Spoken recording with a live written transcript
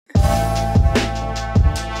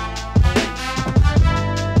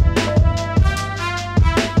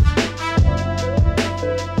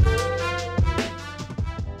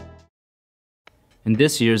In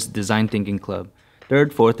this year's Design Thinking Club,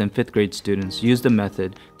 3rd, 4th, and 5th grade students used the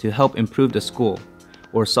method to help improve the school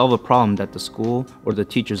or solve a problem that the school or the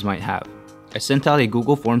teachers might have. I sent out a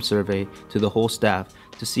Google Form survey to the whole staff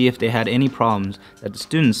to see if they had any problems that the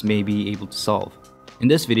students may be able to solve. In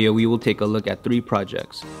this video, we will take a look at 3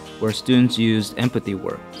 projects where students used empathy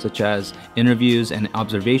work, such as interviews and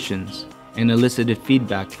observations, and elicited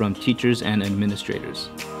feedback from teachers and administrators.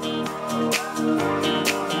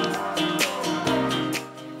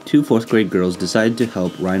 2 4th grade girls decided to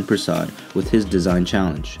help Persaud with his design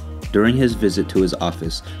challenge. During his visit to his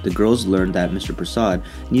office, the girls learned that Mr. Persaud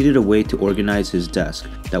needed a way to organize his desk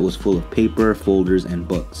that was full of paper, folders, and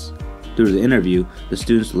books. Through the interview, the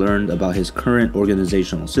students learned about his current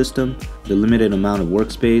organizational system, the limited amount of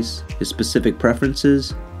workspace, his specific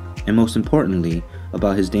preferences, and most importantly,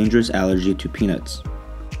 about his dangerous allergy to peanuts.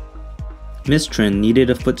 Miss Trin needed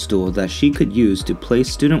a footstool that she could use to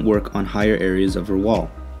place student work on higher areas of her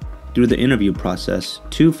wall. Through the interview process,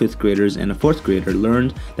 2 5th graders and a 4th grader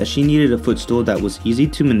learned that she needed a footstool that was easy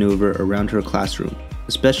to maneuver around her classroom,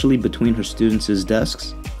 especially between her students'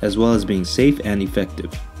 desks, as well as being safe and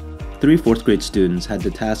effective. 3 4th grade students had the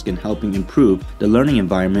task in helping improve the learning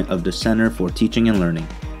environment of the Center for Teaching and Learning,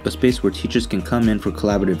 a space where teachers can come in for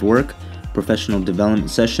collaborative work, professional development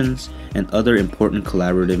sessions, and other important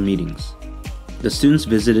collaborative meetings. The students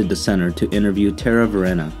visited the center to interview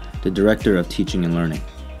Verenna, the Director of Teaching and Learning.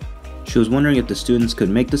 She was wondering if the students could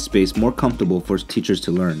make the space more comfortable for teachers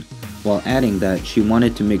to learn, while adding that she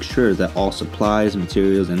wanted to make sure that all supplies,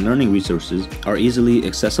 materials, and learning resources are easily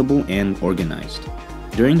accessible and organized.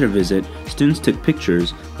 During their visit, students took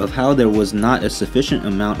pictures of how there was not a sufficient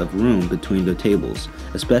amount of room between the tables,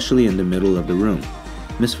 especially in the middle of the room.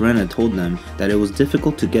 Miss Verenna told them that it was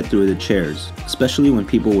difficult to get through the chairs, especially when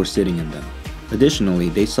people were sitting in them. Additionally,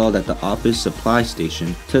 they saw that the office supply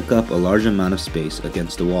station took up a large amount of space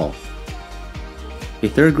against the wall. A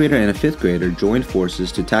 3rd grader and a 5th grader joined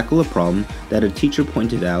forces to tackle a problem that a teacher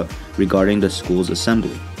pointed out regarding the school's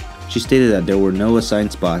assembly. She stated that there were no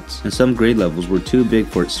assigned spots and some grade levels were too big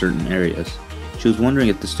for certain areas. She was wondering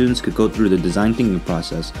if the students could go through the design thinking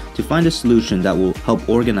process to find a solution that will help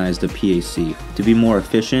organize the PAC to be more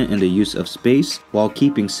efficient in the use of space while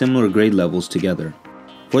keeping similar grade levels together.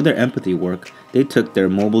 For their empathy work, they took their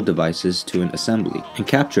mobile devices to an assembly and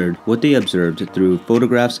captured what they observed through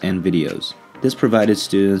photographs and videos. This provided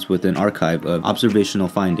students with an archive of observational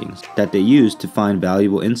findings that they used to find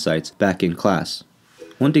valuable insights back in class.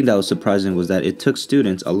 One thing that was surprising was that it took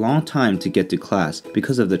students a long time to get to class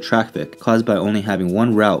because of the traffic caused by only having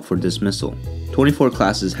one route for dismissal. 24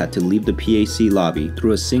 classes had to leave the PAC lobby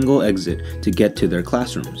through a single exit to get to their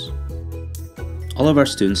classrooms. All of our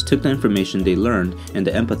students took the information they learned in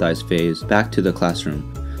the empathize phase back to the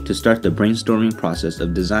classroom to start the brainstorming process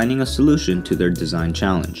of designing a solution to their design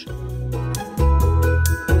challenge.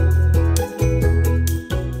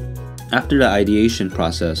 After the ideation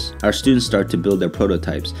process, our students start to build their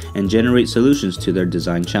prototypes and generate solutions to their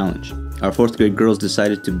design challenge. Our 4th grade girls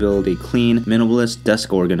decided to build a clean, minimalist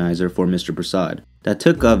desk organizer for Mr. Persaud that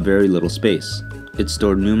took up very little space. It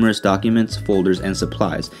stored numerous documents, folders, and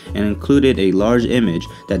supplies, and included a large image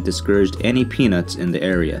that discouraged any peanuts in the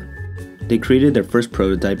area. They created their first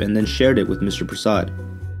prototype and then shared it with Mr.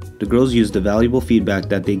 Persaud. The girls used the valuable feedback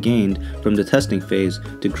that they gained from the testing phase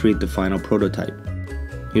to create the final prototype.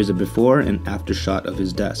 Here's a before and after shot of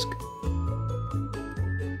his desk.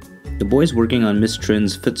 The boys working on Miss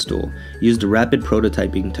Trin's footstool used a rapid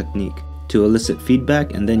prototyping technique to elicit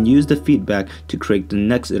feedback and then use the feedback to create the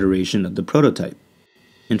next iteration of the prototype.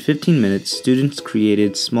 In 15 minutes, students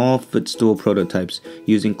created small footstool prototypes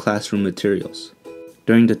using classroom materials.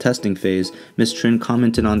 During the testing phase, Miss Trin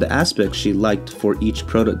commented on the aspects she liked for each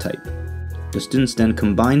prototype. The students then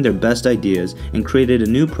combined their best ideas and created a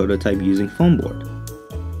new prototype using foam board.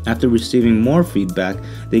 After receiving more feedback,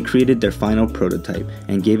 they created their final prototype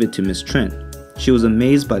and gave it to Miss Trin. She was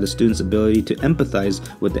amazed by the students' ability to empathize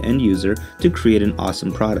with the end user to create an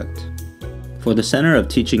awesome product. For the Center of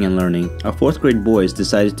Teaching and Learning, our 4th grade boys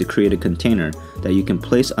decided to create a container that you can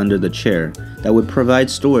place under the chair that would provide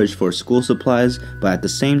storage for school supplies but at the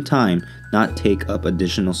same time not take up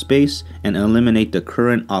additional space and eliminate the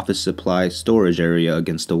current office supply storage area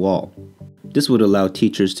against the wall. This would allow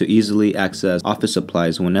teachers to easily access office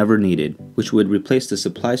supplies whenever needed, which would replace the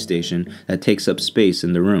supply station that takes up space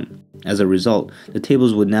in the room. As a result, the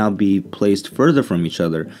tables would now be placed further from each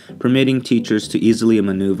other, permitting teachers to easily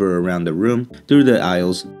maneuver around the room through the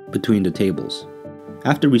aisles between the tables.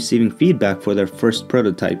 After receiving feedback for their first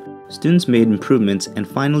prototype, students made improvements and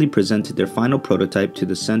finally presented their final prototype to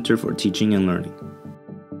the Center for Teaching and Learning.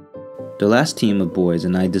 The last team of boys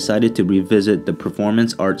and I decided to revisit the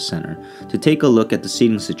Performance Arts Center to take a look at the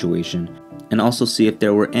seating situation and also see if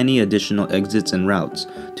there were any additional exits and routes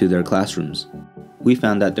to their classrooms. We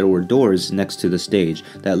found that there were doors next to the stage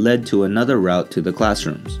that led to another route to the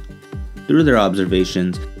classrooms. Through their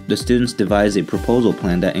observations, the students devised a proposal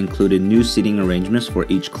plan that included new seating arrangements for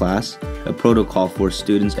each class, a protocol for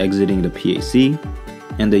students exiting the PAC,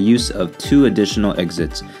 and the use of 2 additional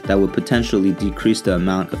exits that would potentially decrease the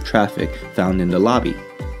amount of traffic found in the lobby.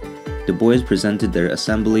 The boys presented their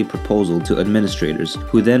assembly proposal to administrators,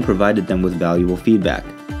 who then provided them with valuable feedback.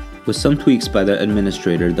 With some tweaks by the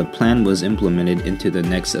administrator, the plan was implemented into the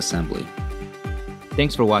next assembly.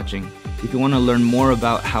 Thanks for watching. If you want to learn more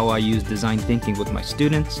about how I use design thinking with my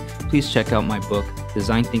students, please check out my book,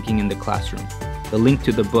 Design Thinking in the Classroom. The link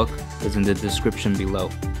to the book is in the description below.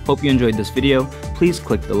 Hope you enjoyed this video. Please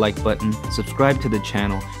click the like button, subscribe to the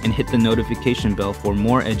channel, and hit the notification bell for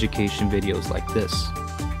more education videos like this.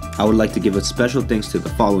 I would like to give a special thanks to the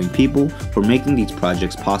following people for making these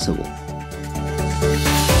projects possible.